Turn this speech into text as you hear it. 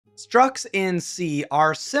Structs in C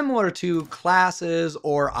are similar to classes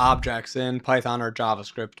or objects in Python or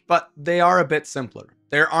JavaScript, but they are a bit simpler.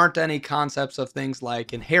 There aren't any concepts of things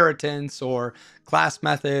like inheritance or class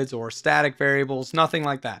methods or static variables, nothing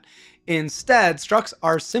like that. Instead, structs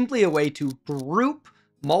are simply a way to group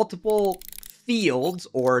multiple fields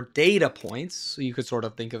or data points, so you could sort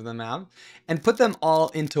of think of them out, and put them all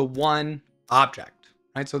into one object,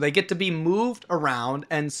 right? So they get to be moved around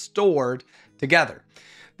and stored together.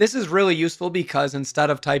 This is really useful because instead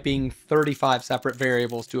of typing 35 separate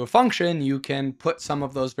variables to a function, you can put some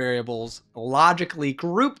of those variables, logically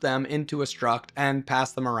group them into a struct and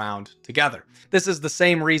pass them around together. This is the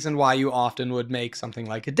same reason why you often would make something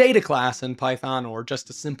like a data class in Python or just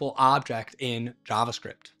a simple object in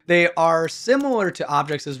JavaScript. They are similar to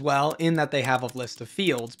objects as well in that they have a list of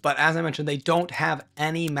fields, but as I mentioned, they don't have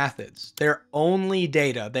any methods. They're only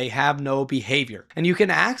data. They have no behavior. And you can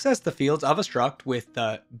access the fields of a struct with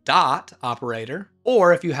the dot operator,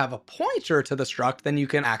 or if you have a pointer to the struct, then you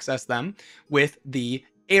can access them with the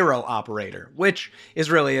arrow operator, which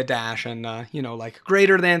is really a dash and, like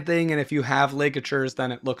greater than thing. And if you have ligatures,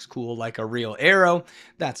 then it looks cool like a real arrow.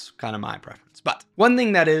 That's kind of my preference. But one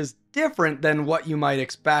thing that is different than what you might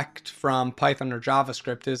expect from Python or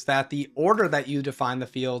JavaScript is that the order that you define the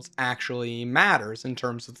fields actually matters in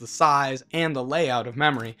terms of the size and the layout of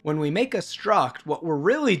memory. When we make a struct, what we're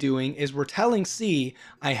really doing is we're telling C,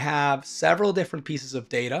 I have several different pieces of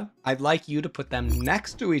data. I'd like you to put them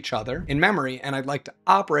next to each other in memory, and I'd like to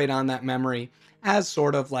operate on that memory as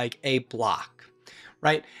sort of like a block.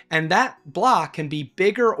 Right? And that block can be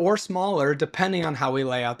bigger or smaller depending on how we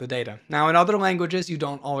lay out the data. Now, in other languages, you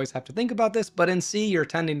don't always have to think about this, but in C, you're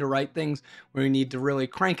tending to write things where you need to really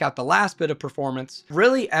crank out the last bit of performance.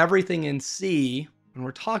 Really, everything in C, when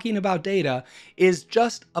we're talking about data, is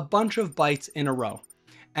just a bunch of bytes in a row.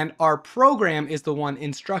 And our program is the one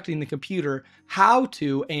instructing the computer how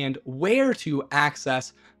to and where to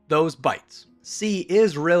access those bytes. C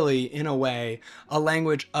is really, in a way, a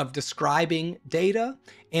language of describing data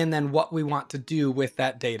and then what we want to do with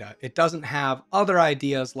that data. It doesn't have other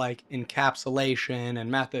ideas like encapsulation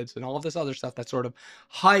and methods and all of this other stuff that sort of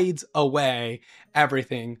hides away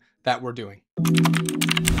everything that we're doing.